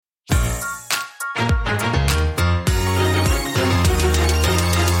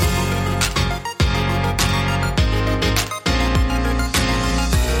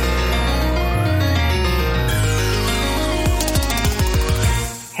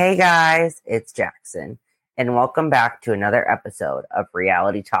Hey guys, it's Jackson, and welcome back to another episode of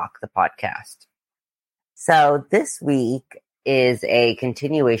Reality Talk, the podcast. So this week is a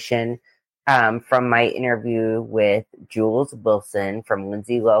continuation from my interview with Jules Wilson from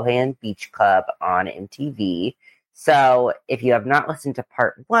Lindsay Lohan Beach Club on MTV. So if you have not listened to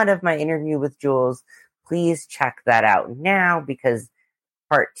part one of my interview with Jules, please check that out now because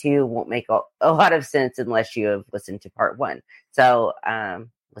part two won't make a lot of sense unless you have listened to part one. So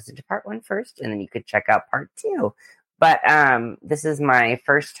listen to part one first, and then you could check out part two. But this is my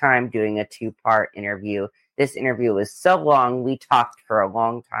first time doing a two-part interview. This interview was so long. We talked for a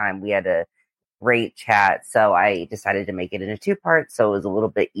long time. We had a great chat. So I decided to make it into two parts so it was a little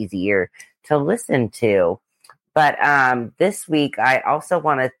bit easier to listen to. But this week, I also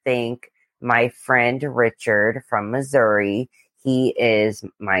want to thank my friend Richard from Missouri. He is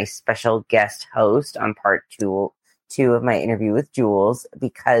my special guest host on part two of my interview with Jules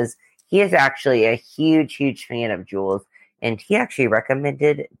because he is actually a huge, huge fan of Jules. And he actually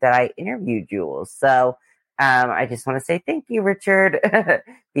recommended that I interview Jules. So I just want to say thank you, Richard,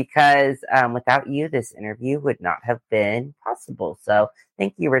 because without you, this interview would not have been possible. So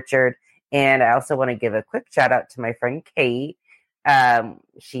thank you, Richard. And I also want to give a quick shout out to my friend Kate.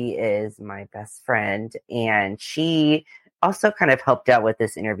 She is my best friend, and she also kind of helped out with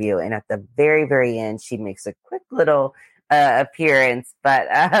this interview. And at the very, very end, she makes a quick little appearance. But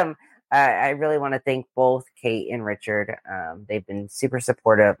I really want to thank both Kate and Richard. They've been super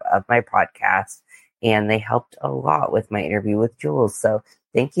supportive of my podcast, and they helped a lot with my interview with Jules. So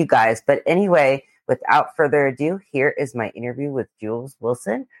thank you guys. But anyway, without further ado, here is my interview with Jules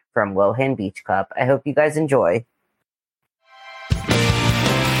Wilson from Lohan Beach Club. I hope you guys enjoy.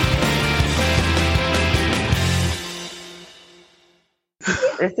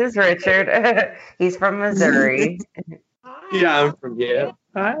 This is Richard. He's from Missouri. Yeah, I'm from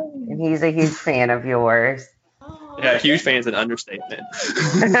Hi. And he's a huge fan of yours. Yeah, huge fan's an understatement.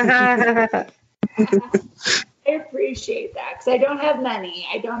 I appreciate that because I don't have many.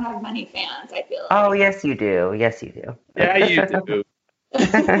 I don't have many fans, I feel like. Oh, yes, you do. Yes, you do. Yeah, you do.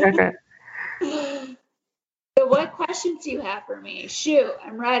 So what questions do you have for me? Shoot,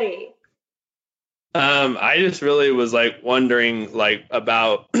 I'm ready. I just really was wondering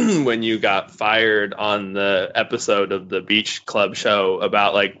about when you got fired on the episode of the Beach Club show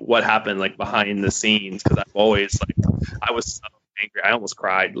about what happened behind the scenes, because I've always I was so angry. I almost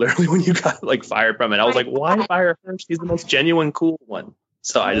cried literally when you got fired from it. I was like, why fire her? She's the most genuine cool one.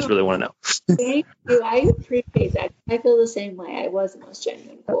 So I just really want to know. Thank you. I appreciate that. I feel the same way. I was the most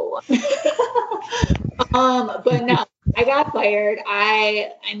genuine cool one. But no, I got fired.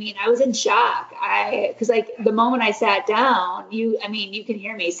 I mean, I was in shock. Because the moment I sat down, you can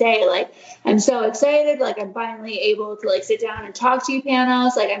hear me say I'm so excited. I'm finally able to sit down and talk to you,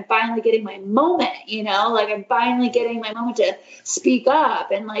 Panos. I'm finally getting my moment, I'm finally getting my moment to speak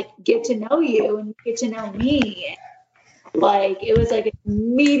up and get to know you and get to know me. It was an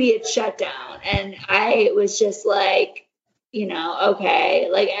immediate shutdown. And I was just okay.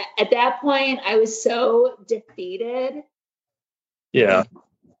 At that point, I was so defeated. Yeah.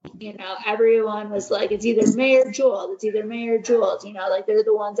 Everyone was it's either May or Jules. It's either May or Jules. They're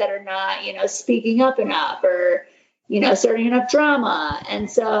the ones that are not, speaking up enough or, starting enough drama. And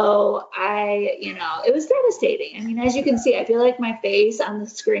so it was devastating. I mean, as you can see, I feel like my face on the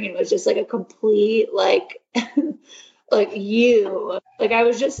screen was just a complete, I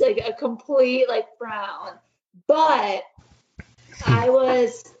was just a complete frown, but I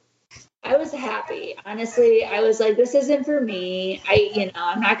was happy. Honestly, I was this isn't for me.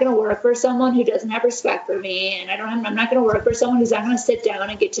 I'm not going to work for someone who doesn't have respect for me. And I'm not going to work for someone who's not going to sit down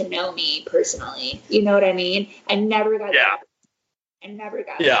and get to know me personally. You know what I mean? I never got that. I never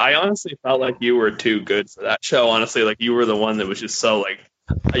got that. I honestly felt like you were too good for that show. Honestly, you were the one that was just so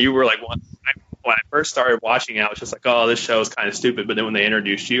you were one. When I first started watching it, I was just oh, this show is kind of stupid. But then when they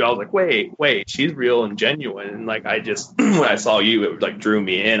introduced you, I was wait, she's real and genuine. And I just, when I saw you, it drew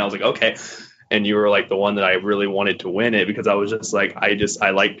me in. I was okay. And you were the one that I really wanted to win it because I was just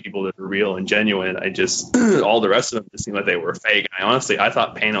I like people that are real and genuine. I just, all the rest of them just seemed like they were fake. And I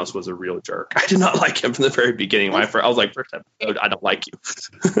thought Panos was a real jerk. I did not like him from the very beginning. I was first episode, I don't like you.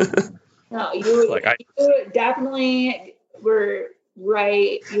 No, you definitely were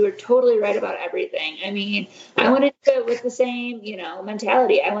right. You were totally right about everything. I mean, I went into it with the same,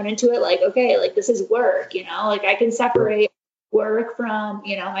 mentality. I went into it okay, this is work, I can separate work from,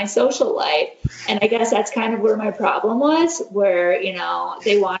 my social life. And I guess that's kind of where my problem was, where,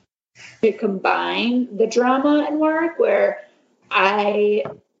 they want to combine the drama and work, where I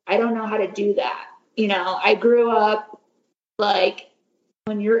don't know how to do that. I grew up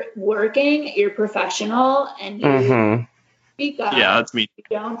when you're working, you're professional and you speak up. Yeah, that's me. You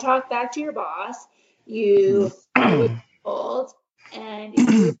don't talk back to your boss. You do what you're told, and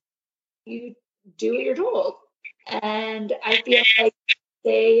you do what you're told. And I feel like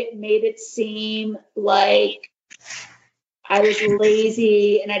they made it seem like I was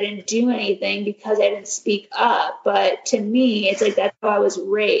lazy and I didn't do anything because I didn't speak up. But to me, it's like that's how I was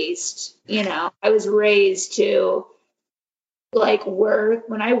raised. You know, I was raised to like work.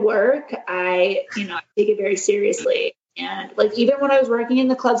 When I work, I take it very seriously. And like even when I was working in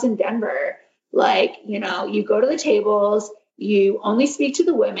the clubs in Denver, like, you go to the tables, you only speak to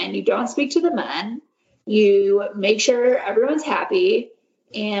the women, you don't speak to the men, you make sure everyone's happy,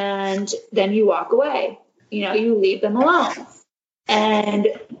 and then you walk away. You leave them alone. And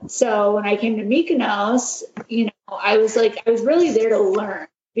so when I came to Mykonos, I was really there to learn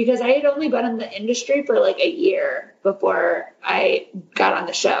because I had only been in the industry for like a year before I got on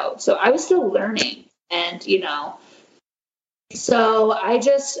the show. So I was still learning. And, so I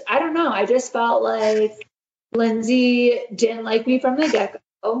don't know. I just felt like Lindsay didn't like me from the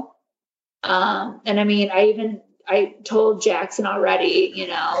get-go. And I mean, I told Jackson already,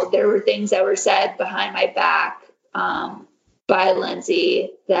 there were things that were said behind my back by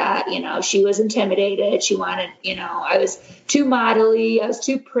Lindsay that, she was intimidated. She wanted, I was too modelly. I was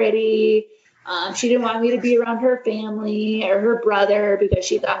too pretty. She didn't want me to be around her family or her brother because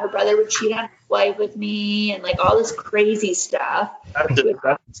she thought her brother would cheat on his wife with me and like all this crazy stuff.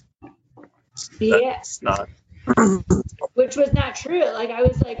 That's not. Which was not true. Like I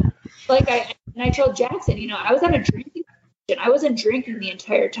was I told Jackson, I was on a drinking addiction. I wasn't drinking the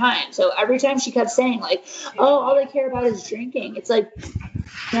entire time. So every time she kept saying like, oh, all I care about is drinking. It's like,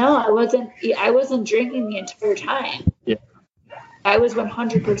 no, I wasn't drinking the entire time. Yeah. I was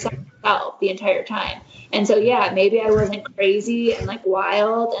 100% myself the entire time. And so, yeah, maybe I wasn't crazy and like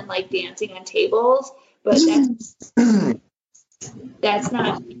wild and like dancing on tables, but that's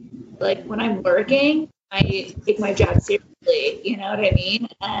not like when I'm working, I take my job seriously. You know what I mean?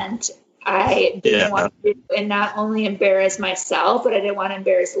 And I didn't want to and not only embarrass myself, but I didn't want to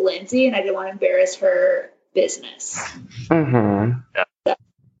embarrass Lindsay and I didn't want to embarrass her business. Mm-hmm.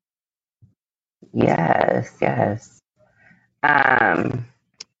 Yeah. Yes.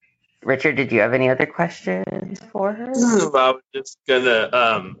 Richard, did you have any other questions for her? I was just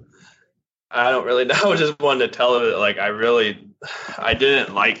gonna I don't really know. I just wanted to tell her that like I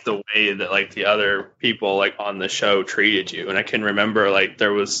didn't like the way that like the other people like on the show treated you. And I can remember like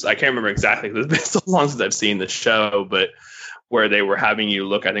I can't remember exactly because it's been so long since I've seen the show, but where they were having you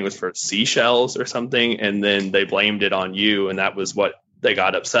look, I think it was for seashells or something, and then they blamed it on you, and that was what they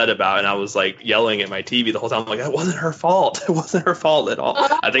got upset about. And I was like yelling at my TV the whole time, like, it wasn't her fault. It wasn't her fault at all.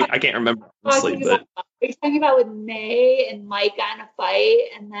 I can't remember honestly, but are you talking about with May and Mike got in a fight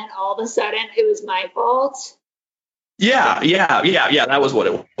and then all of a sudden it was my fault? Yeah. That was what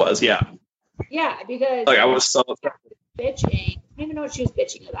it was. Yeah. Yeah, because like I was so bitching. I don't even know what she was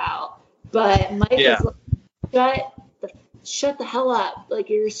bitching about. But Mike was like, shut the hell up. Like,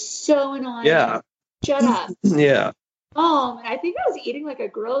 you're so annoying. Yeah. Shut up. Yeah. And I think I was eating like a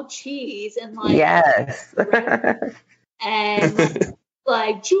grilled cheese and like yes. and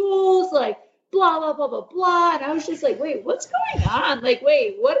like Jules, like blah blah blah blah blah. And I was just like, wait, what's going on? Like,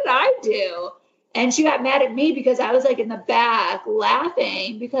 wait, what did I do? And she got mad at me because I was like in the back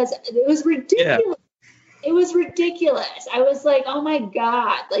laughing because it was ridiculous. Yeah. It was ridiculous. I was like, oh my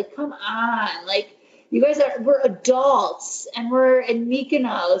God, like, come on. Like, you guys we're adults and we're in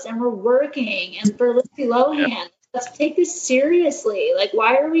Mykonos and we're working and for Lindsay Lohan. Yeah. Let's take this seriously. Like,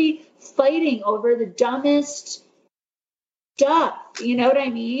 why are we fighting over the dumbest stuff? You know what I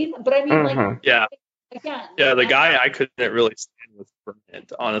mean? But I mean, like, yeah. Again. Yeah, the guy I couldn't really stand was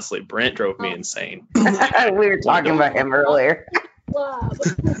Brent. Honestly, Brent drove me insane. We were talking about him earlier. I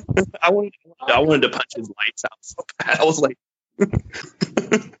wanted to punch his lights out so bad. I was like, but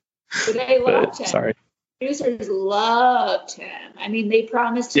they loved him. Sorry. Producers loved him. I mean, they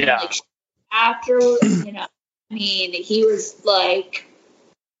promised him like after, I mean, he was like,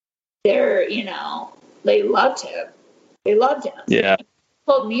 they loved him. They loved him. Yeah. He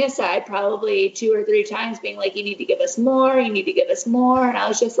pulled me aside probably 2 or 3 times being like, you need to give us more. You need to give us more. And I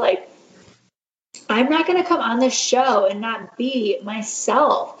was just like, I'm not going to come on this show and not be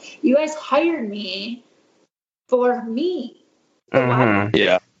myself. You guys hired me for me. Mm-hmm.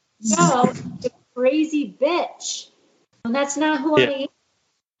 Yeah. No, a crazy bitch. And that's not who I am.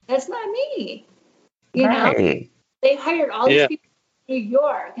 That's not me. You know, they hired all these people in New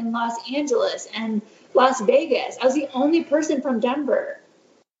York and Los Angeles and Las Vegas. I was the only person from Denver.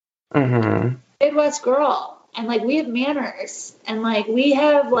 Mm-hmm. Midwest girl. and like we have manners, and like we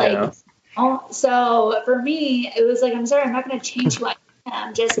have like. Yeah. So for me, it was like, I'm sorry, I'm not going to change who I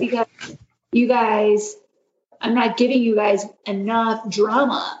am just because you guys, I'm not giving you guys enough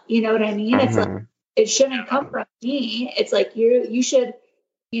drama. You know what I mean? It's like, it shouldn't come from me. It's like, you should,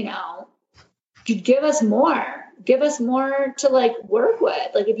 you know, give us more to like work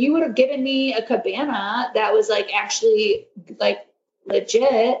with. Like if you would have given me a cabana that was like actually like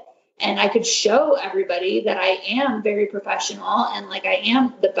legit, and I could show everybody that I am very professional and like I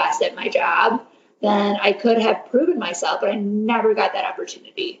am the best at my job, then I could have proven myself, but I never got that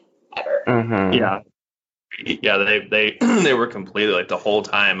opportunity ever. Yeah. Yeah, they were completely like the whole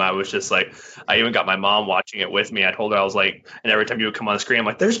time. I was just like, I even got my mom watching it with me. I told her, I was like, and every time you would come on the screen, I'm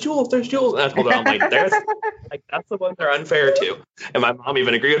like, there's Jules. And I told her, I'm like, that's the one they're unfair to. And my mom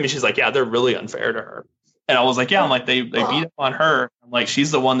even agreed with me. She's like, yeah, they're really unfair to her. And I was like, yeah, I'm like, they beat up on her. I'm like,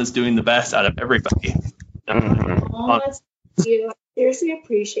 she's the one that's doing the best out of everybody. That's you. I seriously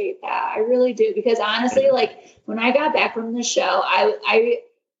appreciate that. I really do, because honestly, like when I got back from the show, I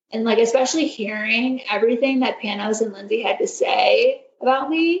and like especially hearing everything that Panos and Lindsay had to say about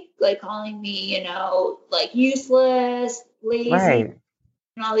me, like calling me, you know, like useless, lazy, and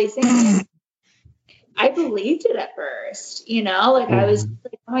all these things. I believed it at first, you know, like I was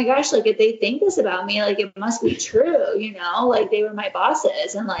like, oh my gosh, like if they think this about me, like it must be true, you know, like they were my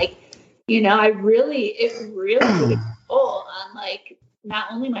bosses. And like, you know, it really took a toll on like not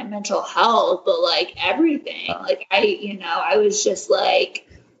only my mental health, but like everything. Like I was just like,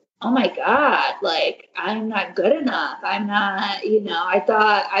 oh my God, like I'm not good enough. I'm not, you know, I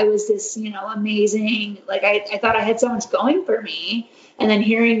thought I was this, you know, amazing. Like I thought I had so much going for me. And then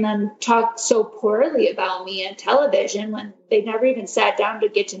hearing them talk so poorly about me on television when they never even sat down to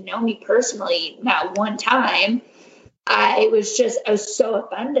get to know me personally, not one time, I was so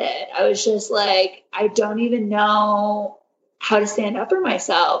offended. I was just like, I don't even know how to stand up for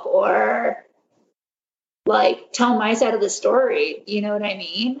myself or like tell my side of the story. You know what I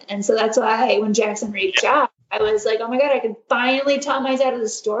mean? And so that's why when Jackson reached out, I was like, oh my God, I can finally tell my side of the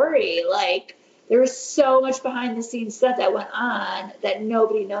story. Like, there was so much behind the scenes stuff that went on that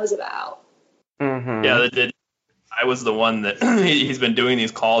nobody knows about. Yeah, that did. I was the one that he's been doing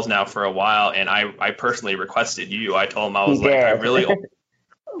these calls now for a while, and I personally requested you. I told him, I was like, I really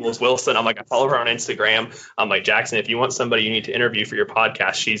Jules Wilson. I'm like, I follow her on Instagram. I'm like, Jackson, if you want somebody you need to interview for your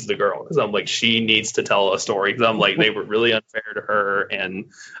podcast, she's the girl. Because I'm like, she needs to tell a story. Because I'm like, they were really unfair to her, and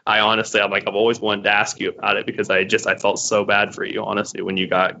I honestly, I'm like, I've always wanted to ask you about it because I felt so bad for you, honestly, when you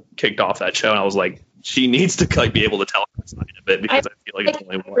got kicked off that show. And I was like, she needs to like be able to tell her side of it because I feel like it's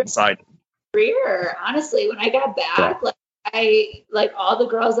only one side. Career, honestly, when I got back, like all the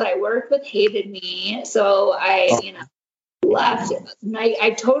girls that I worked with hated me, so I you know left I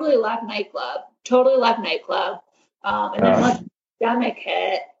totally left nightclub, and then once the pandemic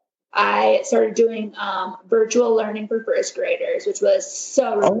hit, I started doing virtual learning for first graders, which was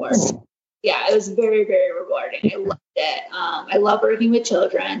so rewarding. Yeah, it was very, very rewarding. I loved it. I love working with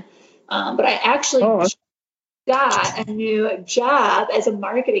children, but I actually got a new job as a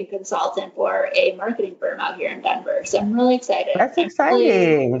marketing consultant for a marketing firm out here in Denver. So I'm really excited. That's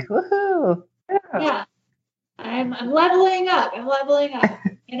exciting. Woohoo. Yeah. I'm leveling up.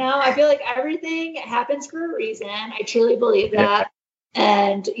 You know, I feel like everything happens for a reason. I truly believe that.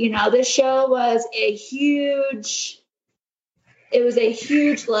 And, you know, this show was a huge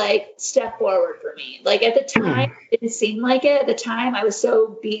like step forward for me. Like at the time, it didn't seem like it. At the time, I was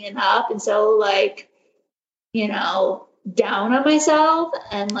so beaten up and so like, you know, down on myself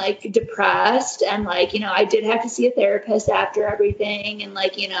and like depressed. And like, you know, I did have to see a therapist after everything and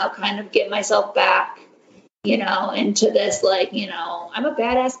like, you know, kind of get myself back, you know, into this, like, you know, I'm a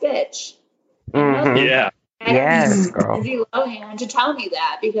badass bitch. Yeah. Yes, girl. Lindsay Lohan to tell me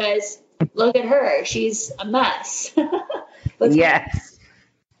that because look at her. She's a mess. Yes.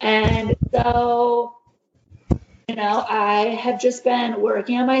 And so, you know, I have just been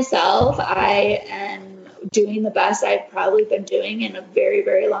working on myself. I am doing the best I've probably been doing in a very,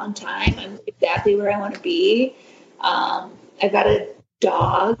 very long time. I'm exactly where I want to be. I've got a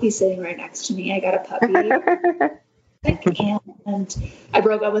dog. He's sitting right next to me. I got a puppy. And I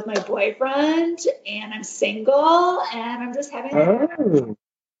broke up with my boyfriend and I'm single and I'm just having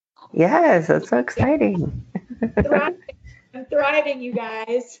Yes, that's so exciting. I'm thriving, you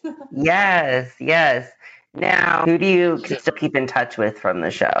guys. Yes. Now, who do you still keep in touch with from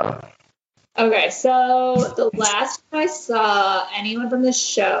the show? Okay, so the last time I saw anyone from the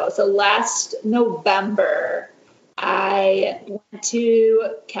show, so last November, I went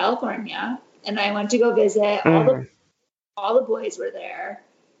to California and I went to go visit. All the boys were there.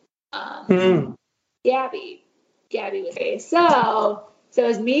 Gabby. Gabby was there. So it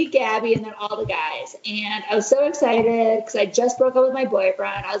was me, Gabby, and then all the guys. And I was so excited because I just broke up with my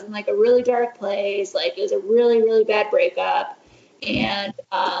boyfriend. I was in like a really dark place. Like it was a really, really bad breakup. And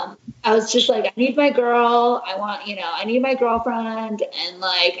I was just like, I need my girl. I need my girlfriend. And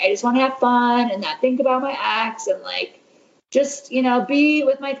like, I just want to have fun and not think about my ex and like, just, be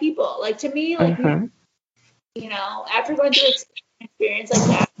with my people. Like to me, like, after going through an experience like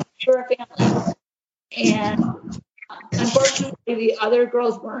that, we're a family. And unfortunately, the other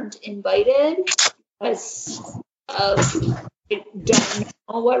girls weren't invited because of I don't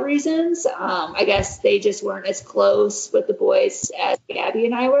know what reasons. I guess they just weren't as close with the boys as Gabby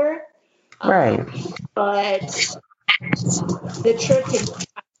and I were. Right. But the trip did not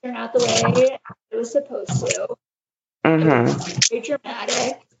turn out the way it was supposed to. It was very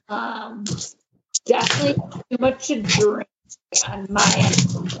dramatic. Definitely too much to drink on my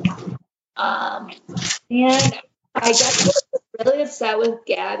end. And I got really upset with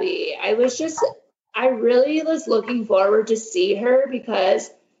Gabby. I really was looking forward to see her because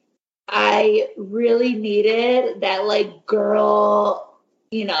I really needed that like girl,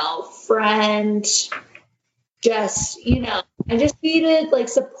 friend, just, I just needed like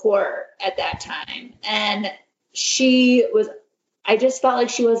support at that time. And I just felt like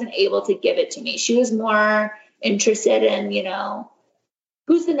she wasn't able to give it to me. She was more interested in,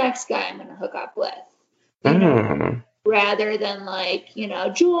 who's the next guy I'm going to hook up with, rather than like,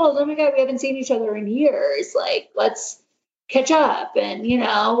 Jules, oh my God, we haven't seen each other in years. Like, let's catch up. And,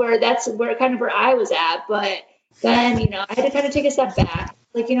 that's where kind of where I was at. But then, I had to kind of take a step back.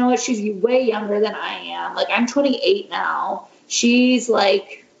 Like, you know what? She's way younger than I am. Like, I'm 28 now. She's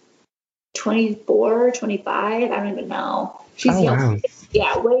like 24, 25. I don't even know. She's young. Wow.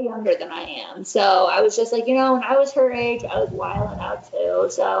 Yeah, way younger than I am. So I was just like, when I was her age, I was wilding out too.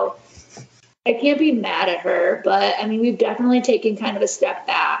 So I can't be mad at her, but I mean, we've definitely taken kind of a step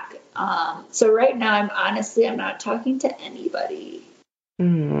back. So right now, I'm not talking to anybody.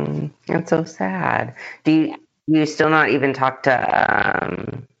 That's so sad. Do you still not even talk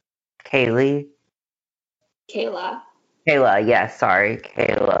to Kayla? Yes, sorry,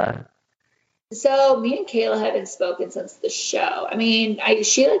 Kayla. So me and Kayla haven't spoken since the show. I mean,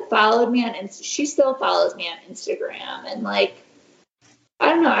 she like followed me she still follows me on Instagram, and like,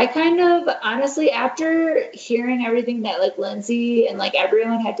 I don't know. I kind of honestly, after hearing everything that like Lindsay and like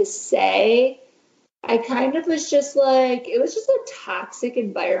everyone had to say, I kind of was just like, it was just a toxic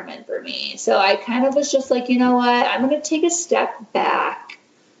environment for me. So I kind of was just like, you know what? I'm going to take a step back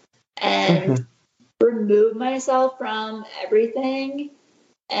and remove myself from everything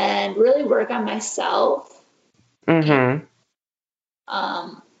and really work on myself.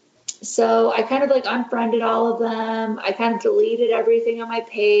 So I kind of like unfriended all of them. I kind of deleted everything on my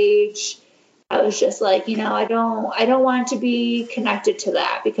page. I was just like, I don't want to be connected to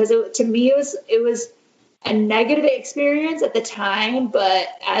that because to me it was a negative experience at the time, but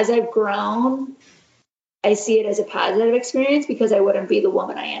as I've grown, I see it as a positive experience because I wouldn't be the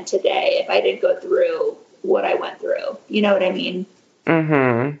woman I am today if I didn't go through what I went through. You know what I mean?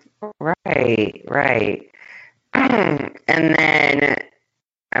 Right. And then,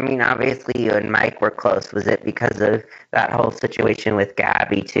 I mean, obviously you and Mike were close. Was it because of that whole situation with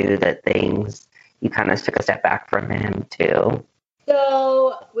Gabby too, that you kind of took a step back from him too?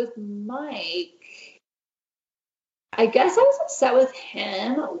 So with Mike, I guess I was upset with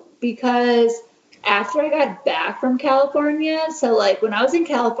him because after I got back from California, so like when I was in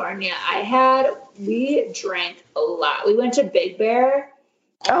California, we drank a lot. We went to Big Bear.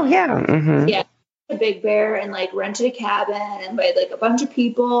 Oh yeah. Yeah. Big Bear and like rented a cabin and invited like a bunch of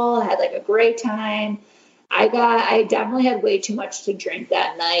people, had like a great time. I definitely had way too much to drink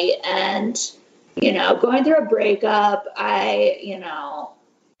that night. And, going through a breakup,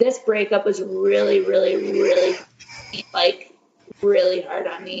 this breakup was really, really, really, like really hard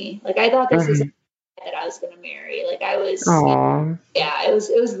on me. Like I thought this was a guy that I was going to marry. Like I was,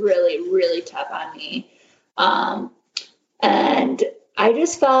 it was really, really tough on me. And I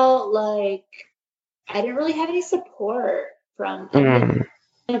just felt like I didn't really have any support from them.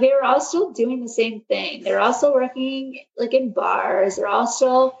 They were all still doing the same thing. They're all still working like in bars. They're all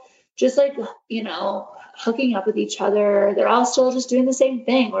still just like, hooking up with each other. They're all still just doing the same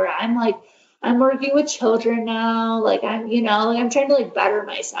thing where I'm like, I'm working with children now. Like I'm trying to like better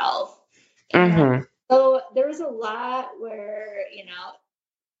myself. And so there was a lot where,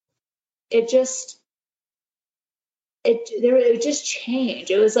 it just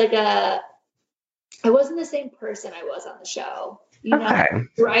changed. It was like I wasn't the same person I was on the show. I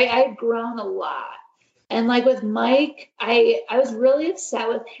had grown a lot. And like with Mike, I was really upset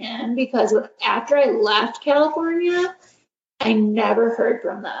with him because after I left California, I never heard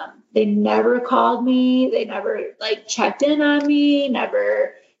from them. They never called me. They never like checked in on me,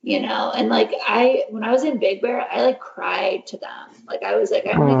 never, and like when I was in Big Bear, I like cried to them. Like I was like,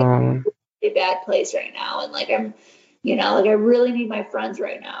 I'm like in a bad place right now. And like, like I really need my friends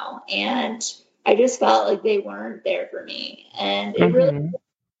right now. And I just felt like they weren't there for me. And it really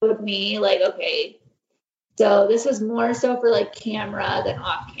showed me like, okay, so this was more so for like camera than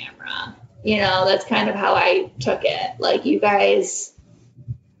off camera. That's kind of how I took it. Like you guys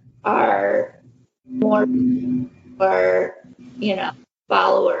are more for,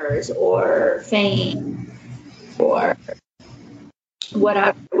 followers or fame or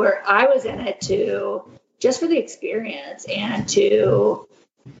whatever, where I was in it to just for the experience and to,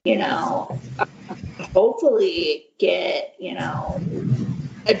 hopefully get,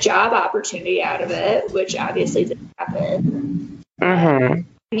 a job opportunity out of it, which obviously didn't happen. I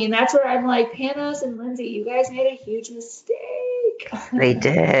mean, that's where I'm like, Panos and Lindsay, you guys made a huge mistake. They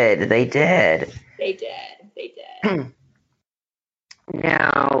did. They did. They did.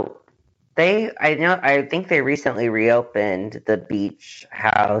 Now, I think they recently reopened the beach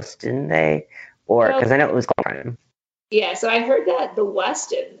house, didn't they? Or, because I know it was gone. Yeah, so I heard that the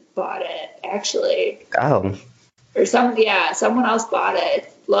Westin bought it, actually. Oh. Or someone else bought it.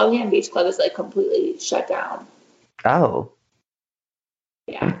 Lohan Beach Club is like completely shut down. Oh.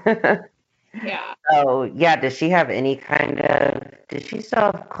 Yeah. Yeah. Oh, yeah. Does she have does she still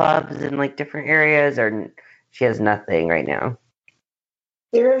have clubs in like different areas, or she has nothing right now?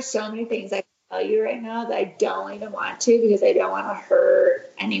 There are so many things I can tell you right now that I don't even want to because I don't want to hurt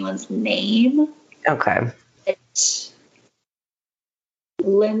anyone's name. Okay.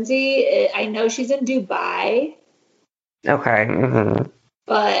 Lindsay, I know she's in Dubai. Okay.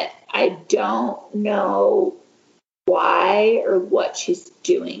 But I don't know why or what she's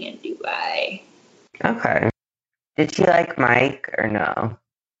doing in Dubai. Okay. Did she like Mike or no?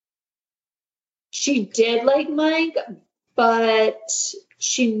 She did like Mike, but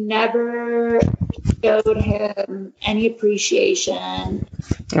she never showed him any appreciation.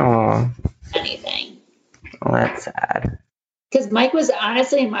 Oh. Anything. Well, that's sad. Because Mike was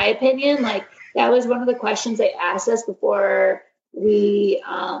honestly, in my opinion, like that was one of the questions they asked us before we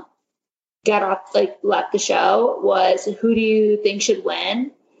got off, like left the show, was who do you think should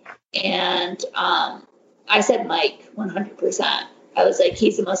win? And I said Mike 100%. I was like,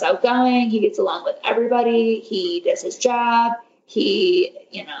 he's the most outgoing. He gets along with everybody. He does his job. He,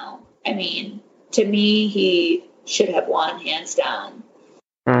 to me, he should have won hands down.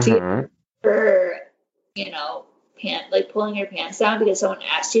 For, like pulling your pants down because someone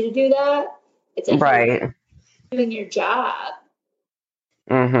asked you to do that. It's like right. Doing your job.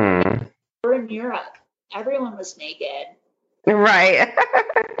 We're in Europe. Everyone was naked. Right.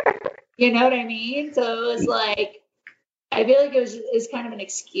 You know what I mean? So it was like, I feel like it was kind of an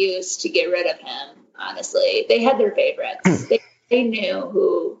excuse to get rid of him, honestly. They had their favorites. They knew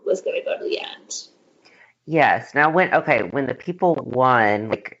who was going to go to the end. Yes. Now, when the people won,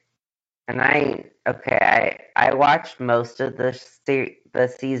 like, and I watched most of the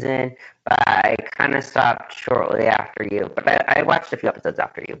season, but I kind of stopped shortly after you. But I watched a few episodes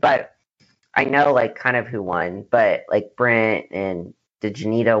after you. But I know, like, kind of who won. But, like, Brent and did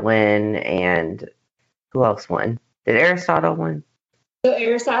Janita win? And who else won? Did Aristotle win? So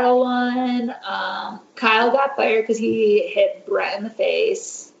Aristotle won. Kyle got fired because he hit Brett in the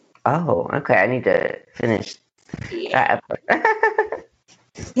face. Oh, okay. I need to finish that episode.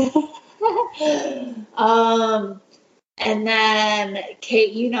 And then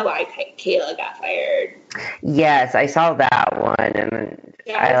Kate, why Kayla got fired. Yes, I saw that one, and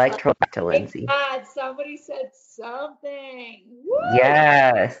I liked her back to Lindsay. God, somebody said something. Woo!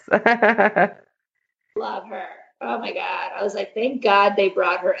 Yes. Love her. Oh my God. I was like, thank God they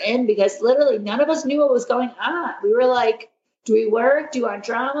brought her in because literally none of us knew what was going on. We were like, do we work? Do you want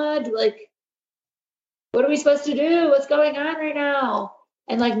drama? What are we supposed to do? What's going on right now?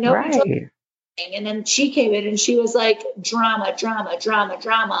 And like, nobody told me. And then she came in and she was like, drama.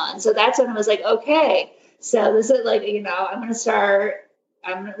 And so that's when I was like, okay, so this is like, we're going to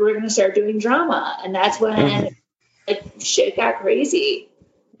start doing drama. And that's when like shit got crazy.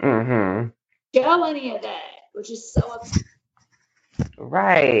 Show any of it, which is so upsetting.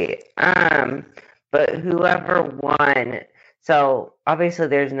 Right. But whoever won, so obviously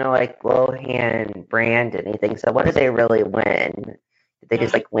there's no like Lohan brand anything. So what did they really win? Did they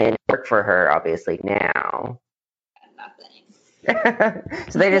just like win work for her obviously now? Nothing.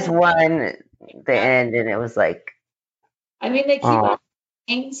 So they just won the end and it was like, I mean, they keep on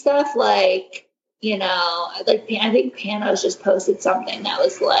saying stuff like like I think Panos just posted something that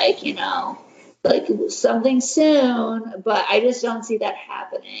was like, like something soon, but I just don't see that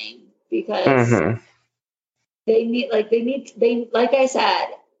happening because like I said,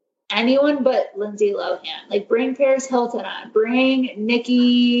 anyone but Lindsay Lohan. Like bring Paris Hilton on, bring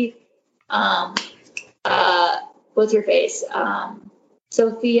Nikki, what's her face?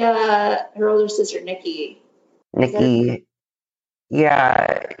 Sophia, her older sister Nikki. Nikki,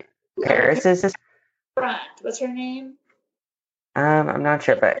 yeah, Paris is just front. What's her name? I'm not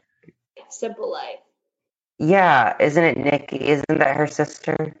sure, but Simple Life. yeah, isn't it Nikki? Isn't that her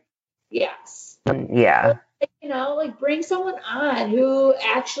sister? Yes. Yeah. Like bring someone on who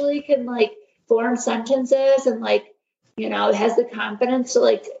actually can like form sentences and like, has the confidence to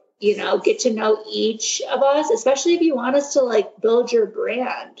like, get to know each of us, especially if you want us to like build your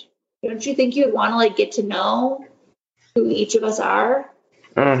brand. Don't you think you'd want to like get to know who each of us are?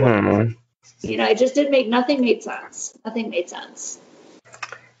 It just didn't nothing made sense. Nothing made sense.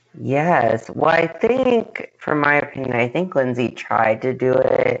 Yes. Well, I think, from my opinion, I think Lindsay tried to do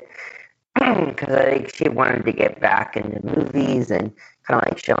it because I think she wanted to get back into movies and kind of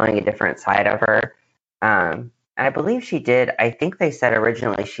like showing a different side of her. I believe she did. I think they said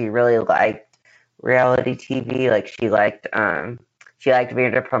originally she really liked reality TV. Like she liked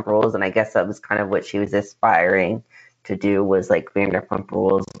Vanderpump Rules, and I guess that was kind of what she was aspiring to do, was like Vanderpump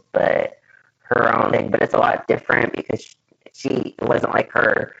Rules, but her own thing. But it's a lot different because she wasn't like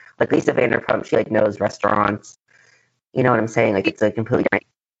her. Like Lisa Vanderpump, she like knows restaurants. You know what I'm saying? Like it's a completely different.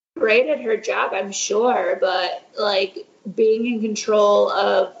 Great at her job, I'm sure, but like being in control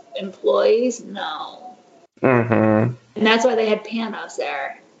of employees, no. And that's why they had Panos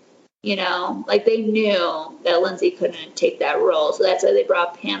there. Like they knew that Lindsay couldn't take that role, so that's why they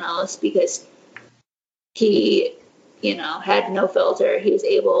brought Panos, because he, had no filter. He was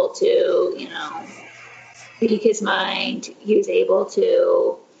able to, speak his mind. He was able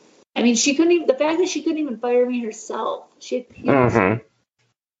to. I mean, she couldn't even. The fact that she couldn't even fire me herself. She had Panos.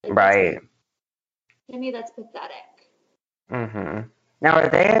 Like, right. To me, that's pathetic. Now, are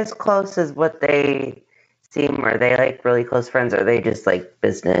they as close as what they seem? Are they like really close friends? Or are they just like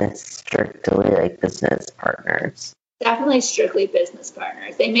strictly like business partners? Definitely strictly business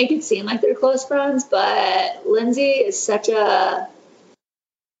partners. They make it seem like they're close friends, but Lindsay is such a.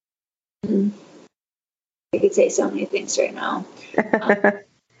 I could say so many things right now.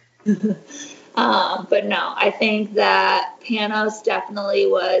 But no, I think that Panos definitely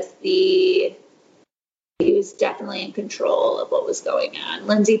he was definitely in control of what was going on.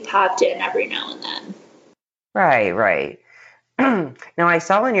 Lindsay popped in every now and then. Right. Now, I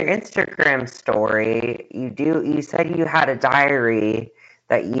saw in your Instagram story, you said you had a diary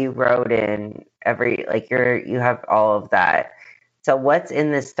that you wrote in you have all of that. So what's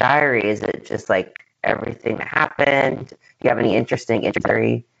in this diary? Is it just like everything that happened? Do you have any interesting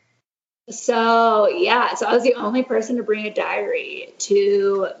diary? So I was the only person to bring a diary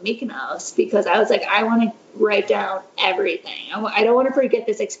to Mykonos because I was like, I want to write down everything. I don't want to forget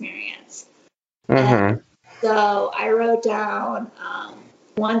this experience. So I wrote down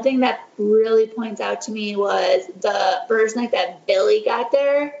one thing that really points out to me was the first night that Billy got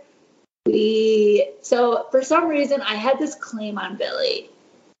there. So for some reason I had this claim on Billy.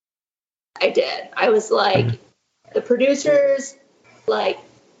 I did. I was like, the producers like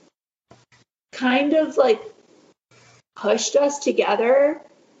kind of like pushed us together.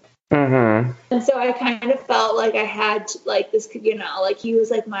 And so I kind of felt like I had to, like this, like he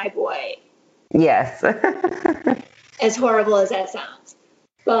was like my boy. Yes. As horrible as that sounds.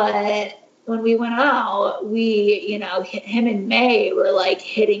 But when we went out, him and May were like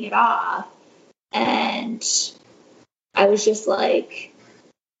hitting it off. And I was just like,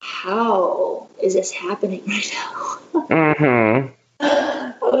 how is this happening right now?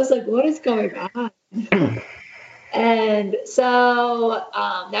 I was like, what is going on? And so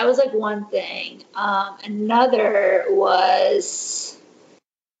that was like one thing. Another was,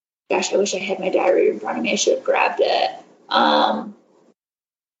 gosh, I wish I had my diary in front of me. I should have grabbed it.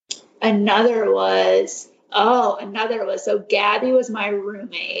 Another was, so Gabby was my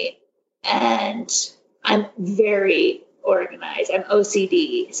roommate, and I'm very organized. I'm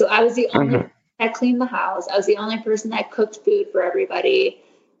OCD. So I was the only person that cleaned the house. I was the only person that cooked food for everybody.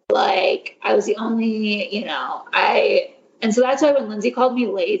 Like, I was the only, and so that's why when Lindsay called me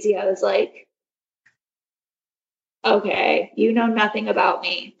lazy, I was like, okay, you know nothing about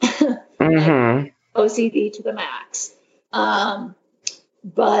me. Like, OCD to the max.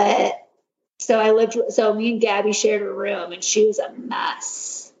 But so me and Gabby shared a room, and she was a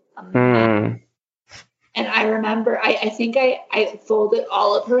mess. And I remember I I think I folded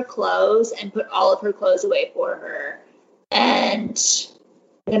all of her clothes and put all of her clothes away for her. And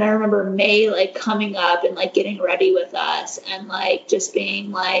then I remember May like coming up and like getting ready with us and like just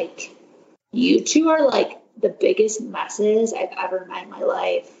being like, you two are like the biggest messes I've ever met in my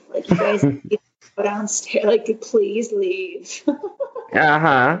life. Like you guys need to go downstairs, like please leave.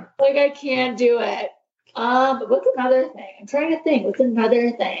 Uh-huh. Like I can't do it. What's another thing? I'm trying to think. What's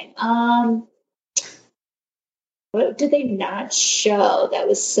another thing? What did they not show that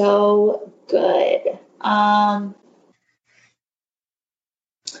was so good?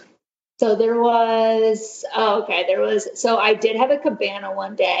 So there was, so I did have a cabana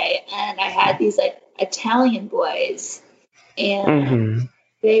one day and I had these like Italian boys and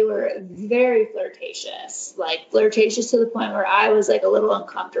they were very flirtatious, like flirtatious to the point where I was like a little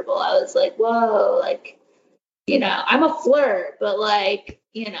uncomfortable. I was like, whoa, like, I'm a flirt, but like,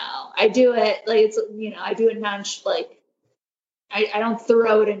 I do it like it's, I do it like, I don't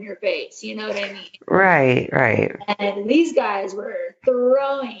throw it in your face. You know what I mean? Right. And these guys were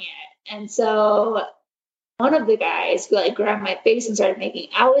throwing it. And so one of the guys like grabbed my face and started making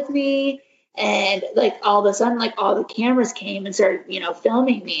out with me. And like all of a sudden, like all the cameras came and started,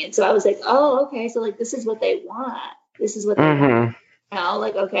 filming me. And so I was like, oh, okay. So like, this is what they want. This is what they want.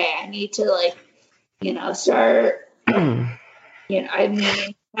 Like, okay, I need to like, start, I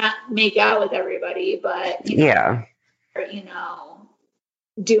mean, not make out with everybody, but,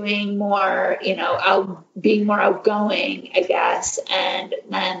 doing more, being more outgoing, I guess, and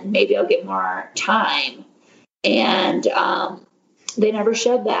then maybe I'll get more time. And they never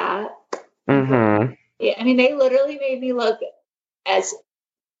showed that. Yeah, I mean, they literally made me look as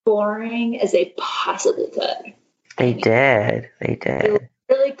boring as they possibly could. They did. They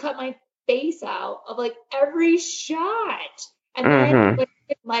really cut my face out of like every shot. And then when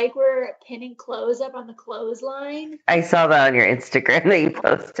Mike were pinning clothes up on the clothesline. I saw that on your Instagram that you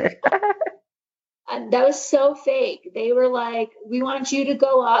posted. And that was so fake. They were like, we want you to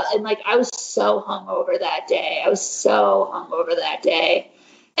go out. And like, I was so hungover that day.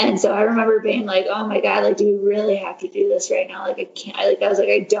 And so I remember being like, oh my God, like, do we really have to do this right now? Like, I can't, like, I was like,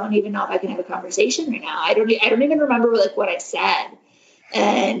 I don't even know if I can have a conversation right now. I don't even remember like what I said.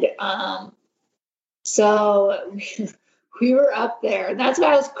 And, so we were up there and that's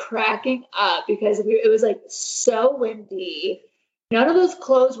why I was cracking up because it was like so windy. None of those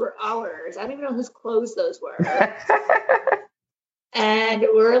clothes were ours. I don't even know whose clothes those were. And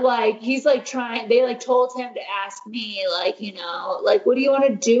we're like, he's like they like told him to ask me, like, like, what do you want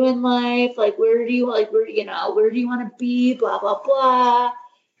to do in life? Like, where do you want to be? Blah, blah, blah.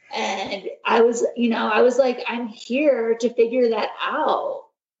 And I was like, I'm here to figure that out,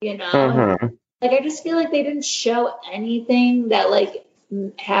 Like, I just feel like they didn't show anything that like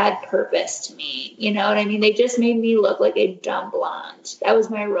had purpose to me. You know what I mean? They just made me look like a dumb blonde. That was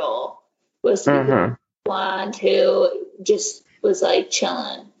my role, was to be the blonde who just was like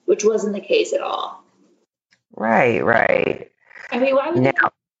chilling, which wasn't the case at all. Right. I mean, why would they do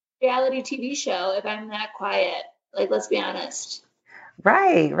a reality TV show if I'm that quiet? Like, let's be honest.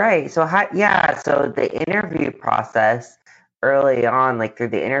 Right. So so the interview process early on, like through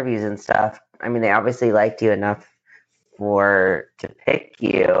the interviews and stuff, I mean, they obviously liked you enough to pick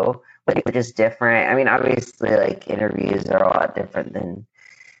you, but which is different. I mean, obviously, like interviews are a lot different than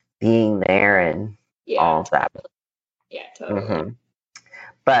being there and all of that. Yeah, totally.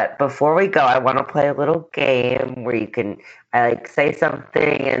 But before we go, I want to play a little game where I like say something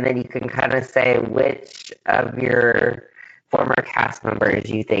and then you can kind of say which of your former cast members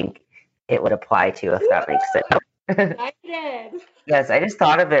you think it would apply to, if that makes sense. I did. Yes, I just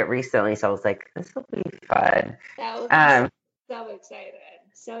thought of it recently, so I was like, this will be fun. That was so excited.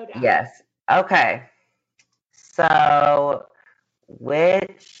 So down. Yes. Okay. So,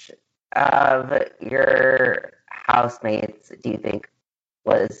 which of your housemates do you think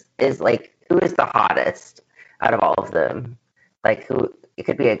who is the hottest out of all of them? Like, who, it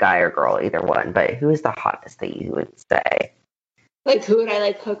could be a guy or girl, either one, but who is the hottest that you would say? Like, who would I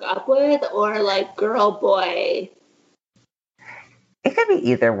like hook up with, or like girl, boy? It could be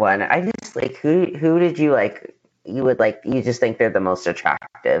either one. I just like, who did you like? You just think they're the most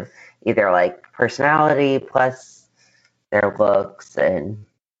attractive, either like personality plus their looks and.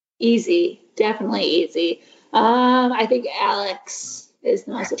 Easy, definitely easy. I think Alex is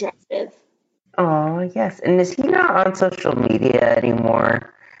the most attractive. Oh yes, and is he not on social media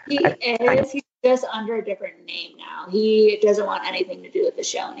anymore? He is. He's just under a different name now. He doesn't want anything to do with the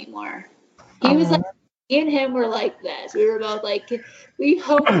show anymore. He was like, me and him were like this. We were both like, we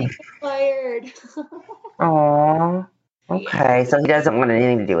hope he gets fired. Oh, okay. Yeah. So he doesn't want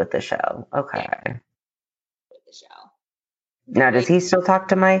anything to do with the show. Okay. With the show. Now, does he still talk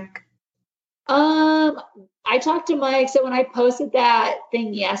to Mike? I talked to Mike. So when I posted that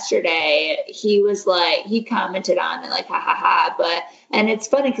thing yesterday, he was like, he commented on it like, ha ha ha. And it's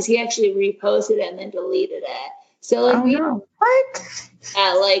funny because he actually reposted it and then deleted it. So like, no. What?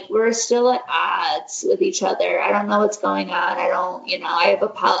 like we're still at odds with each other. I don't know what's going on. I don't,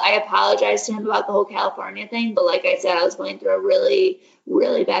 I apologized to him about the whole California thing, but like I said, I was going through a really,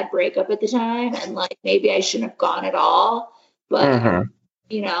 really bad breakup at the time, and like maybe I shouldn't have gone at all. But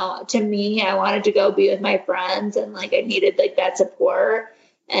to me, I wanted to go be with my friends, and like I needed like that support.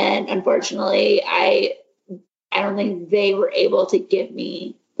 And unfortunately, I don't think they were able to give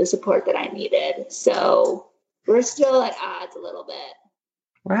me the support that I needed. So we're still at odds a little bit.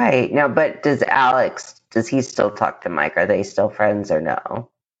 Right. Now, but does he still talk to Mike? Are they still friends or no?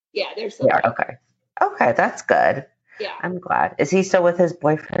 Yeah, they're still friends. Okay. Okay, that's good. Yeah. I'm glad. Is he still with his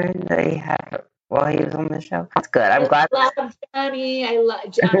boyfriend that he had while he was on the show? That's good. I'm glad. I love Johnny.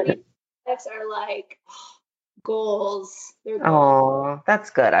 Johnny and Alex are like goals. They're goals. Oh,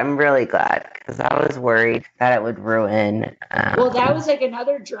 that's good. I'm really glad because I was worried that it would ruin. Well, that was like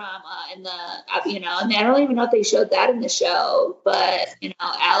another drama in the, and I don't even know if they showed that in the show, but,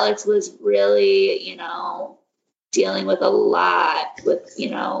 Alex was really, dealing with a lot with,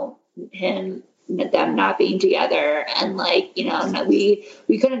 them not being together. And like, we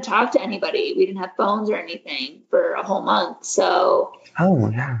couldn't talk to anybody. We didn't have phones or anything for a whole month. So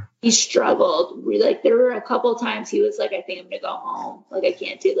he struggled. Like there were a couple of times he was like, I think I'm going to go home. Like I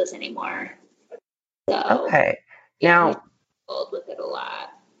can't do this anymore. So okay. Now, with it a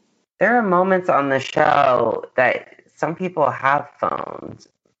lot. There are moments on the show that some people have phones,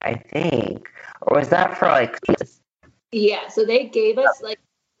 I think. Or was that for like... Yeah, so they gave us like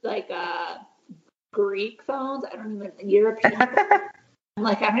Greek phones. I don't even, European. I'm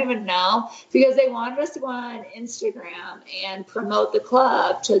like, I don't even know, because they wanted us to go on Instagram and promote the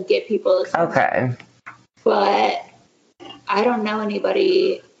club to get people to Okay. But I don't know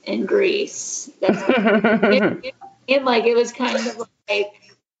anybody in Greece. And like it was kind of like,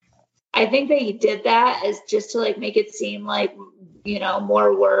 I think they did that as just to like make it seem like,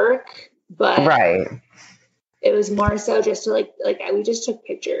 more work, but right. It was more so just to like we just took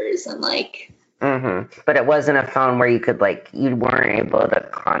pictures and like. But it wasn't a phone where you could like, you weren't able to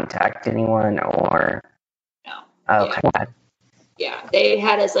contact anyone or. No. Okay. Yeah, they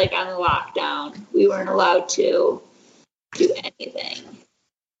had us like on lockdown. We weren't allowed to do anything.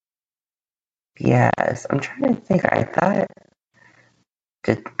 Yes, I'm trying to think. I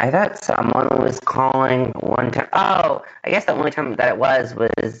thought someone was calling one time. Oh, I guess the only time that it was,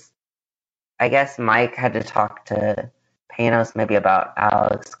 I guess Mike had to talk to Panos maybe about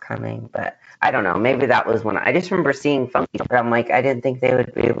Alex coming, but I don't know. Maybe that was when I just remember seeing phones, but I'm like, I didn't think they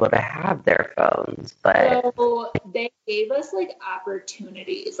would be able to have their phones, but. So they gave us like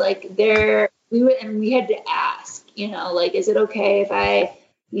opportunities, like we had to ask, like, is it okay if I,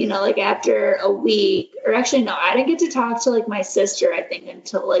 like after a week, or actually no, I didn't get to talk to like my sister, I think,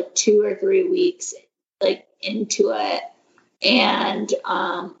 until like 2 or 3 weeks like into it. And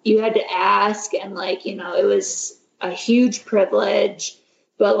you had to ask, and like, it was a huge privilege.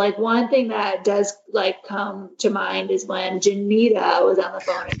 But like one thing that does like come to mind is when Janita was on the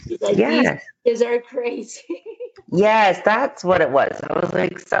phone and she's like, Yes. These are crazy. Yes, that's what it was. I was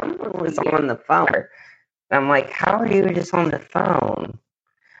like, someone was on the phone. I'm like, how are you just on the phone?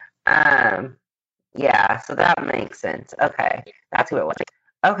 Yeah, so that makes sense. Okay, that's who it was.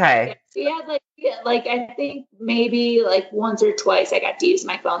 Okay. Yeah, like I think maybe like once or twice I got to use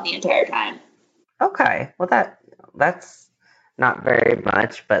my phone the entire time. Okay, well that's not very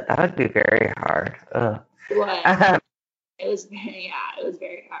much, but that would be very hard. Ugh. What? It was very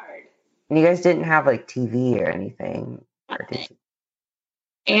hard. And you guys didn't have like TV or anything, or did you?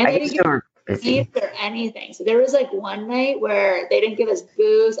 And I guess you were busy. Or anything. So there was like one night where they didn't give us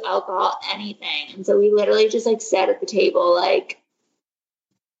booze, alcohol, anything, and so we literally just like sat at the table like,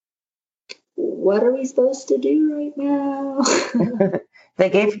 what are we supposed to do right now?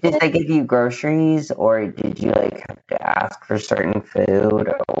 Did they give you groceries, or did you like have to ask for certain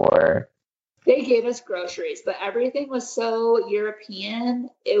food, or? They gave us groceries, but everything was so European.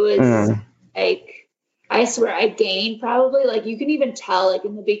 It was like, I swear I gained probably, like, you can even tell, like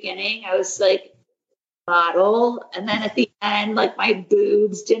in the beginning I was like model, and then at the end, like my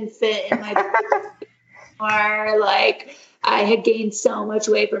boobs didn't fit in my or like I had gained so much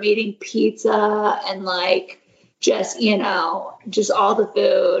weight from eating pizza and like just just all the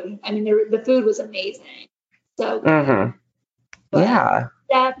food. I mean, the food was amazing. So yeah,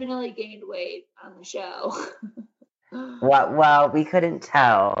 definitely gained weight on the show. Well, we couldn't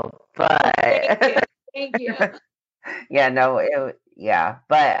tell, but Thank you. Yeah, no, yeah,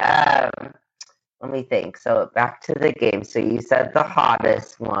 but let me think. So back to the game. So you said the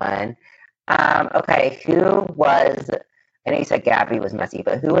hottest one. Okay, who was? I know you said Gabby was messy,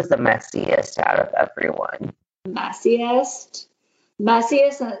 but who was the messiest out of everyone? Messiest,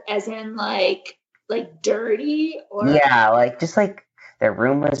 messiest, as in like dirty or Yeah, like just like their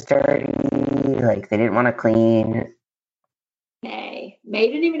room was dirty, like they didn't want to clean. May. May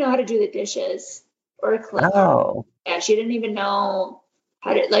didn't even know how to do the dishes or clean. Oh, Yeah, she didn't even know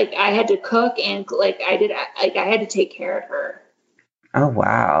how to like. I had to cook and like I did. Like I had to take care of her. oh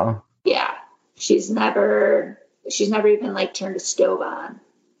wow. Yeah, she's never even like turned a stove on.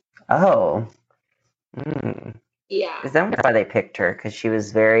 Oh, mm. Yeah, Is that why they picked her? Because she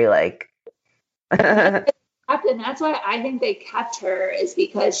was very like. and that's why I think they kept her is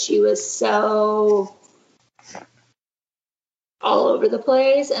because she was so all over the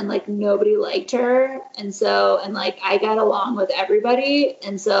place and like nobody liked her, and like I got along with everybody,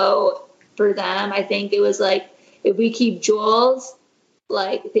 and so for them I think it was like if we keep Jules,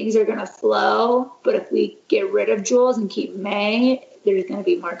 like things are gonna flow, but if we get rid of Jules and keep May, there's gonna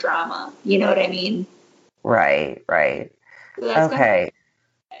be more drama, you know what I mean? Right, right. So that's kind Okay.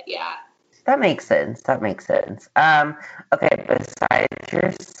 of, yeah. That makes sense. That makes sense. Okay, besides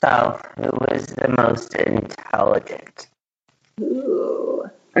yourself, who was the most intelligent? Ooh.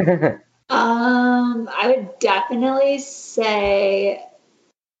 I would definitely say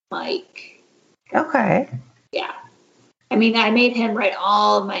Mike. Okay. Yeah. I mean, I made him write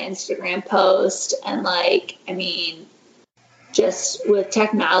all of my Instagram posts, and like, I mean, just with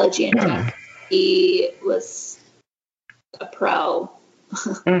technology in general, he was a pro.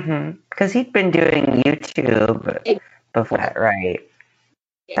 Because he'd been doing YouTube before that, right?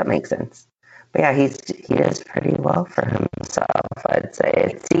 That makes sense. But yeah, he does pretty well for himself, I'd say.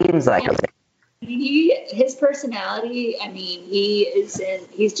 It seems like His personality, I mean,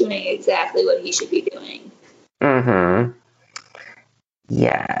 he's doing exactly what he should be doing. Mm-hmm.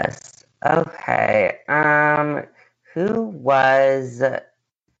 Yes. Okay. Who was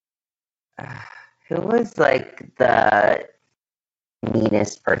who was like the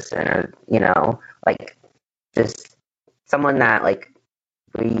meanest person, or like just someone that like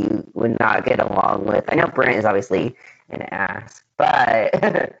we would not get along with? I know Brent is obviously an ass, but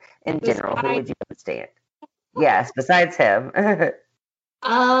in general, who would you stand? Yes, besides him.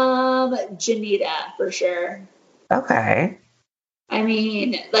 Janita for sure. Okay. I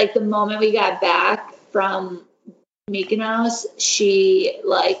mean, like the moment we got back from Mykonos, she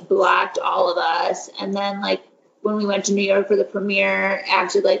like blocked all of us, and then like when we went to New York for the premiere,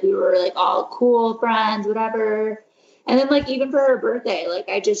 acted like we were like all cool friends, whatever. And then like even for her birthday, like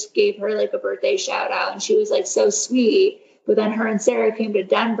I just gave her like a birthday shout out, and she was like so sweet. But then her and Sarah came to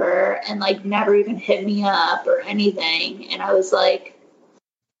Denver and like never even hit me up or anything, and I was like,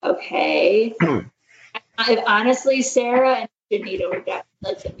 okay. Honestly, Sarah and Janita were definitely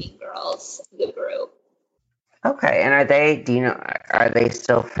like the mean girls of the group. Okay, and are they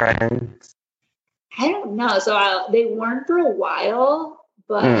still friends? I don't know. So they weren't for a while,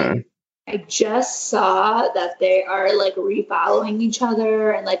 but Mm. I just saw that they are like refollowing each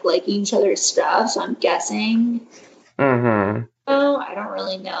other and like liking each other's stuff. So I'm guessing. Mm-hmm. Oh, I don't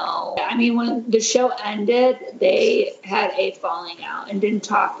really know. I mean, when the show ended, they had a falling out and didn't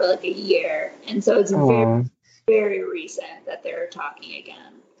talk for like a year. And so it's very, Oh. very recent that they're talking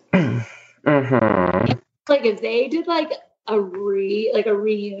again. Mm-hmm. Like if they did like a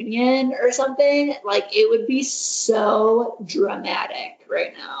reunion or something, like it would be so dramatic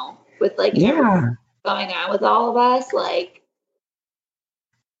right now with like everything Yeah. going on with all of us, like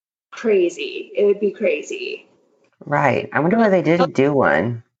crazy. It would be crazy. Right. I wonder why they didn't do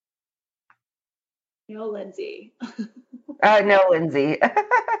one. No, Lindsay. No, Lindsay.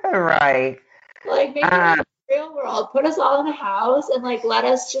 Right. Like make it like Um, real world. Put us all in a house and like let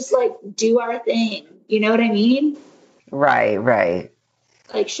us just like do our thing. You know what I mean? right, right.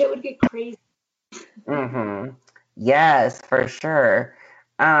 Like shit would get crazy. Mm-hmm. Yes, for sure.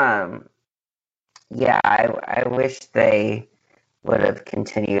 Um, yeah, I wish they would have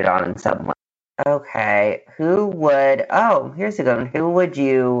continued on in some way. Okay. Here's a good one. Who would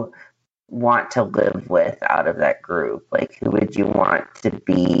you want to live with out of that group? Like, who would you want to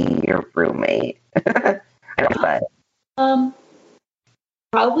be your roommate? I don't know, but Um,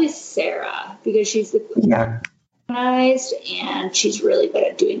 Probably Sarah because she's the yeah. organized and she's really good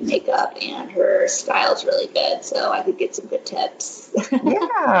at doing makeup and her style's really good. So I could get some good tips.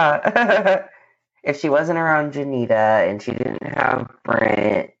 Yeah. If she wasn't around Janita and she didn't have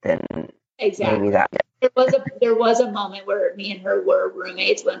Brent, then maybe Exactly. that. there was a moment where me and her were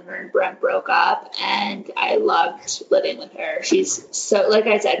roommates when her and Brent broke up, and I loved living with her. She's so, like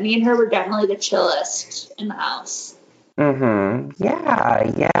I said, me and her were definitely the chillest in the house. Yeah,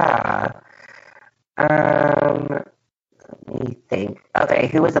 yeah. Let me think. Okay,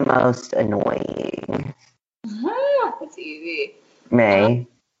 who was the most annoying? That's easy. May.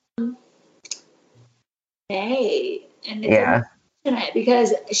 May, and it's Yeah. unfortunate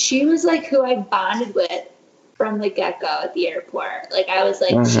because she was like who I bonded with from the get go at the airport. Like I was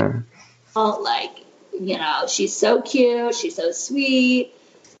like, she felt like, she's so cute, she's so sweet,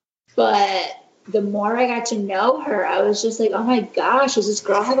 but the more I got to know her, I was just like, oh my gosh, does this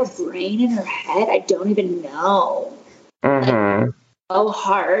girl have a brain in her head? I don't even know. Like, so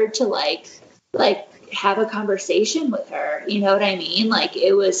hard to like have a conversation with her. You know what I mean? Like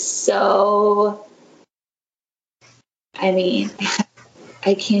it was so. I mean,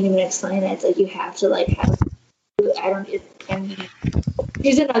 I can't even explain it. It's like you have to like have. I mean,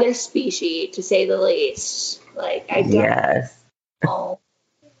 she's another species to say the least. Like I don't know.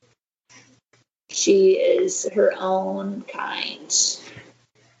 She is her own kind.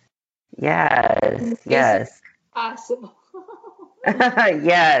 Yes. Possible.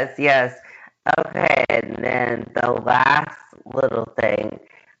 Yes. Okay, and then the last little thing.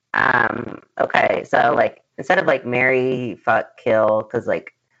 Okay, so like instead of like marry, fuck, kill, because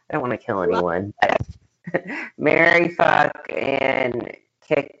like I don't want to kill anyone. Marry, fuck, and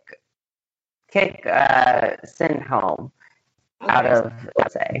send home out of,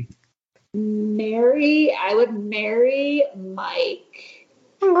 let's say. I would marry Mike.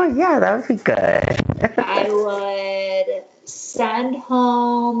 Oh yeah, that would be good. I would send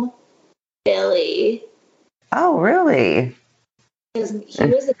home Billy. Oh really? Because he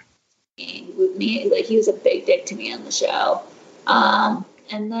was with me, like he was a big dick to me on the show. And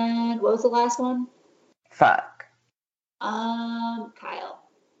then what was the last one? Fuck. Kyle.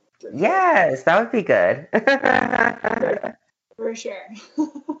 Yes, that would be good. For sure.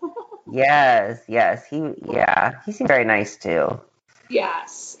 Yes. He seemed very nice too.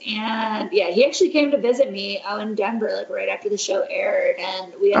 Yes. And yeah, he actually came to visit me out in Denver, like right after the show aired.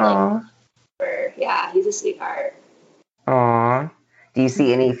 And we had he's a sweetheart. Aw. Do you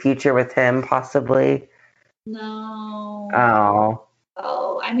see any future with him possibly? No.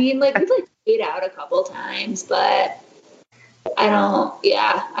 Oh, I mean, like we've like stayed out a couple times, but I don't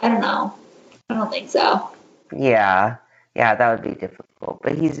know. I don't think so. Yeah, that would be difficult.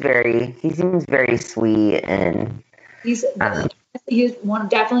 But he seems very sweet and He's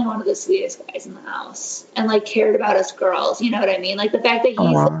definitely one of the sweetest guys in the house, and like cared about us girls. You know what I mean? Like the fact that he's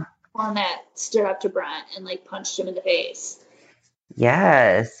the one that stood up to Brent and like punched him in the face.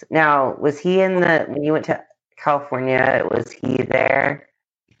 Yes. Now, was he when you went to California? Was he there?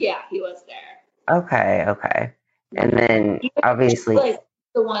 Yeah, he was there. Okay. And then obviously, like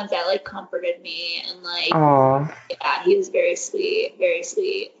the ones that like comforted me and like, yeah, he was very sweet, very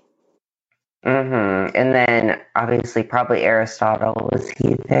sweet. And then obviously, probably Aristotle, was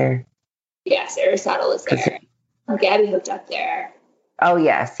he there? Yes, Aristotle was there. Gabby hooked up there. Oh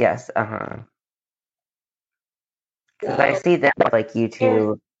yes. Because I see them with like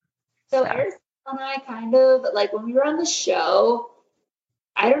YouTube. So Aristotle and I kind of like when we were on the show.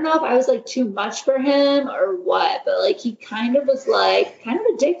 I don't know if I was like too much for him or what, but like he kind of was like kind of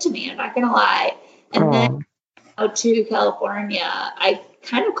a dick to me. I'm not gonna lie. And then out to California, I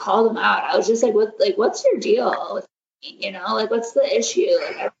kind of called him out. I was just like, what's your deal with me? You know, like what's the issue?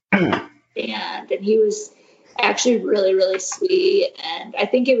 Like I don't understand. And he was actually really, really sweet. And I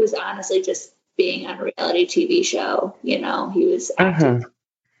think it was honestly just being on a reality TV show. You know, he was acting.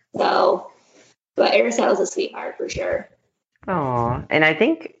 So, but Aristotle's a sweetheart for sure. Oh, and I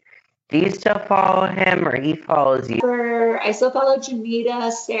think, do you still follow him or he follows you? I still follow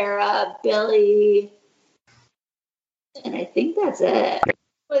Janita, Sarah, Billy, and I think that's it. It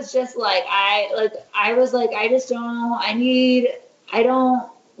was just like I was like I just don't I don't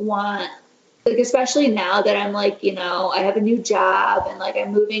want like especially now that I'm like, I have a new job and like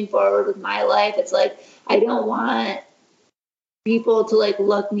I'm moving forward with my life. It's like I don't want people to like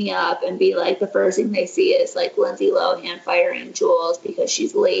look me up and be like the first thing they see is like Lindsay Lohan firing Jules because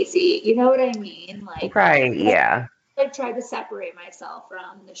she's lazy. You know what I mean? Like right, yeah. I tried to separate myself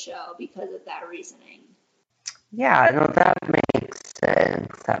from the show because of that reasoning. Yeah, no, that makes sense.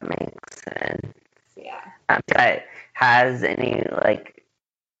 Yeah. But has any like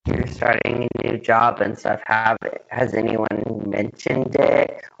you're starting a new job and stuff? Has anyone mentioned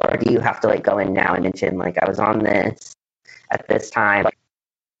it, or do you have to like go in now and mention like I was on this at this time?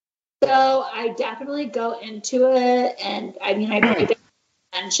 So I definitely go into it, and I mean I definitely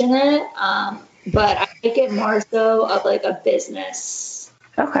mention it. but I make it more so of like a business.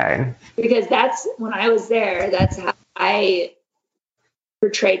 Okay. Because that's when I was there, that's how I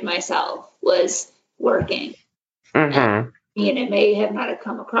portrayed myself, was working. Mm-hmm. And it may have not have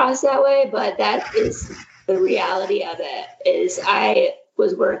come across that way, but that is the reality of it, is I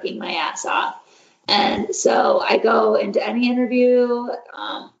was working my ass off. And so I go into any interview,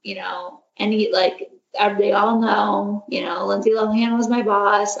 any, like, they all know, Lindsay Lohan was my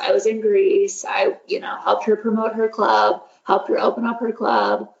boss. I was in Greece. I, helped her promote her club, helped her open up her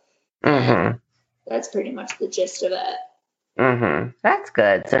club. Mm-hmm. That's pretty much the gist of it. Mm-hmm. That's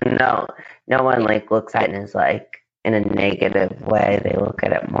good. So no one like looks at it and is like in a negative way. They look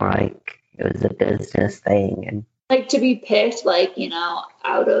at it more like it was a business thing. And like to be picked, like,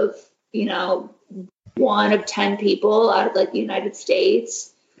 out of, 1 of 10 people out of like the United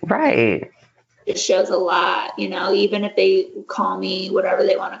States. right. It shows a lot, even if they call me whatever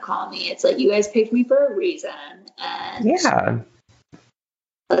they want to call me. It's like, you guys picked me for a reason. And Yeah.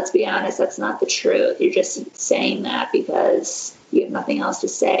 let's be honest, that's not the truth. You're just saying that because you have nothing else to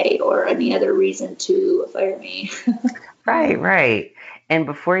say or any other reason to fire me. Right. And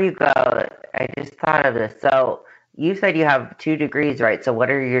before you go, I just thought of this. So you said you have 2 degrees, right? So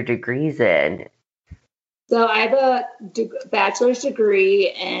what are your degrees in? So I have a bachelor's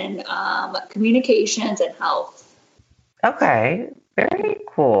degree in communications and health. Okay. Very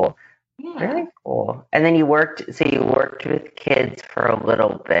cool. Yeah. Very cool. And then you worked with kids for a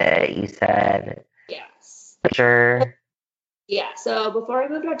little bit, you said. Yes. Sure. Yeah. So before I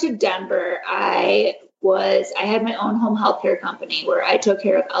moved out to Denver, I had my own home health care company where I took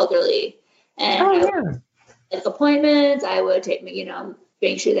care of elderly, and I would make appointments. I would take,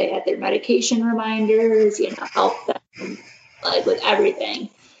 make sure they had their medication reminders, help them like with everything.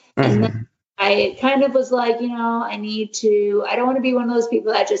 And then I kind of was like, I don't want to be one of those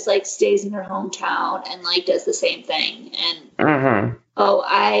people that just like stays in their hometown and like does the same thing. And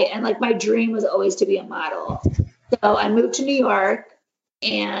and like my dream was always to be a model. So I moved to New York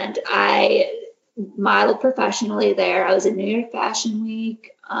and I modeled professionally there. I was in New York Fashion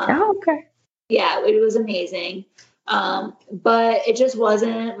Week. Okay. Yeah, it was amazing. But it just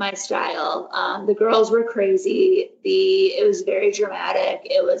wasn't my style. The girls were crazy. It was very dramatic.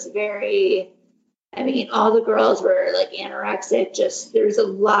 It was all the girls were like anorexic. There's a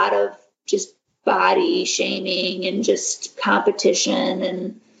lot of just body shaming and just competition,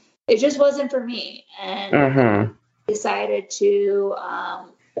 and it just wasn't for me. And I decided to,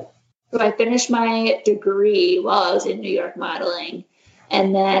 so I finished my degree while I was in New York modeling.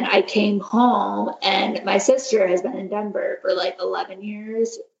 And then I came home, and my sister has been in Denver for like 11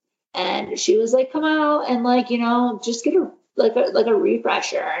 years. And she was like, come out and like, just get a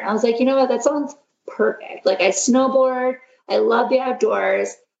refresher. And I was like, you know what? That sounds perfect. Like, I snowboard. I love the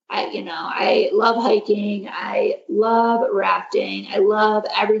outdoors. I love hiking. I love rafting. I love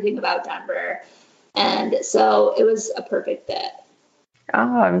everything about Denver. And so it was a perfect fit.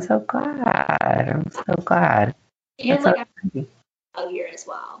 Oh, I'm so glad. And like I'm out here as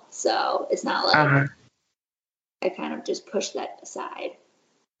well. So it's not like I kind of just pushed that aside.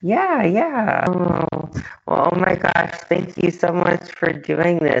 Yeah. Oh my gosh, thank you so much for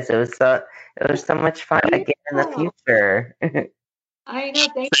doing this. It was so much fun again in the future. I know.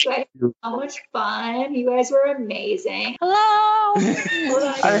 Thanks, guys. So much fun. You guys were amazing. Hello.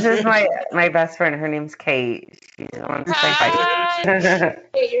 This is my best friend. Her name's Kate. She wants to say hi.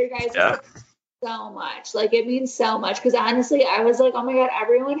 You guys are so much. Like, it means so much. Because honestly, I was like, oh my God,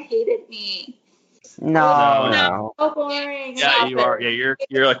 everyone hated me. No. So boring. Yeah, you are. Yeah,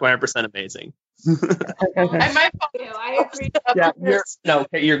 you're like 100% amazing. I agree. Yeah,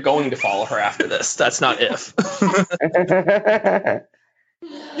 you're going to follow her after this. That's not if.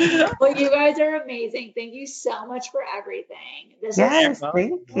 Well, you guys are amazing. Thank you so much for everything. Thank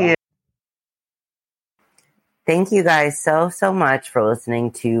you. Thank you guys so much for listening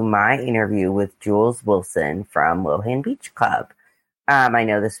to my interview with Jules Wilson from Lohan Beach Club. I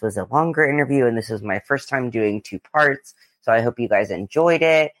know this was a longer interview, and this was my first time doing 2 parts, so I hope you guys enjoyed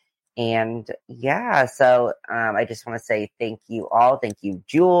it. And so I just want to say thank you all. Thank you,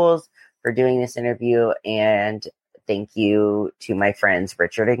 Jules, for doing this interview, and thank you to my friends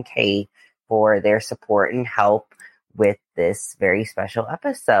Richard and Kate for their support and help with this very special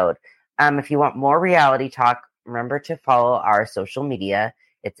episode. If you want more reality talk, remember to follow our social media.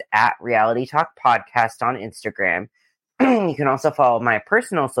 It's at Reality Talk Podcast on Instagram. You can also follow my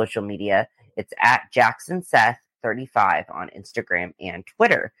personal social media. It's at JacksonSeth35 on Instagram and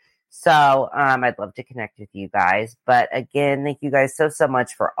Twitter. So I'd love to connect with you guys. But again, thank you guys so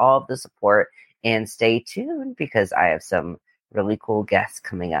much for all of the support. And stay tuned because I have some really cool guests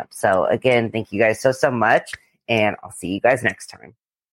coming up. So again, thank you guys so much, and I'll see you guys next time.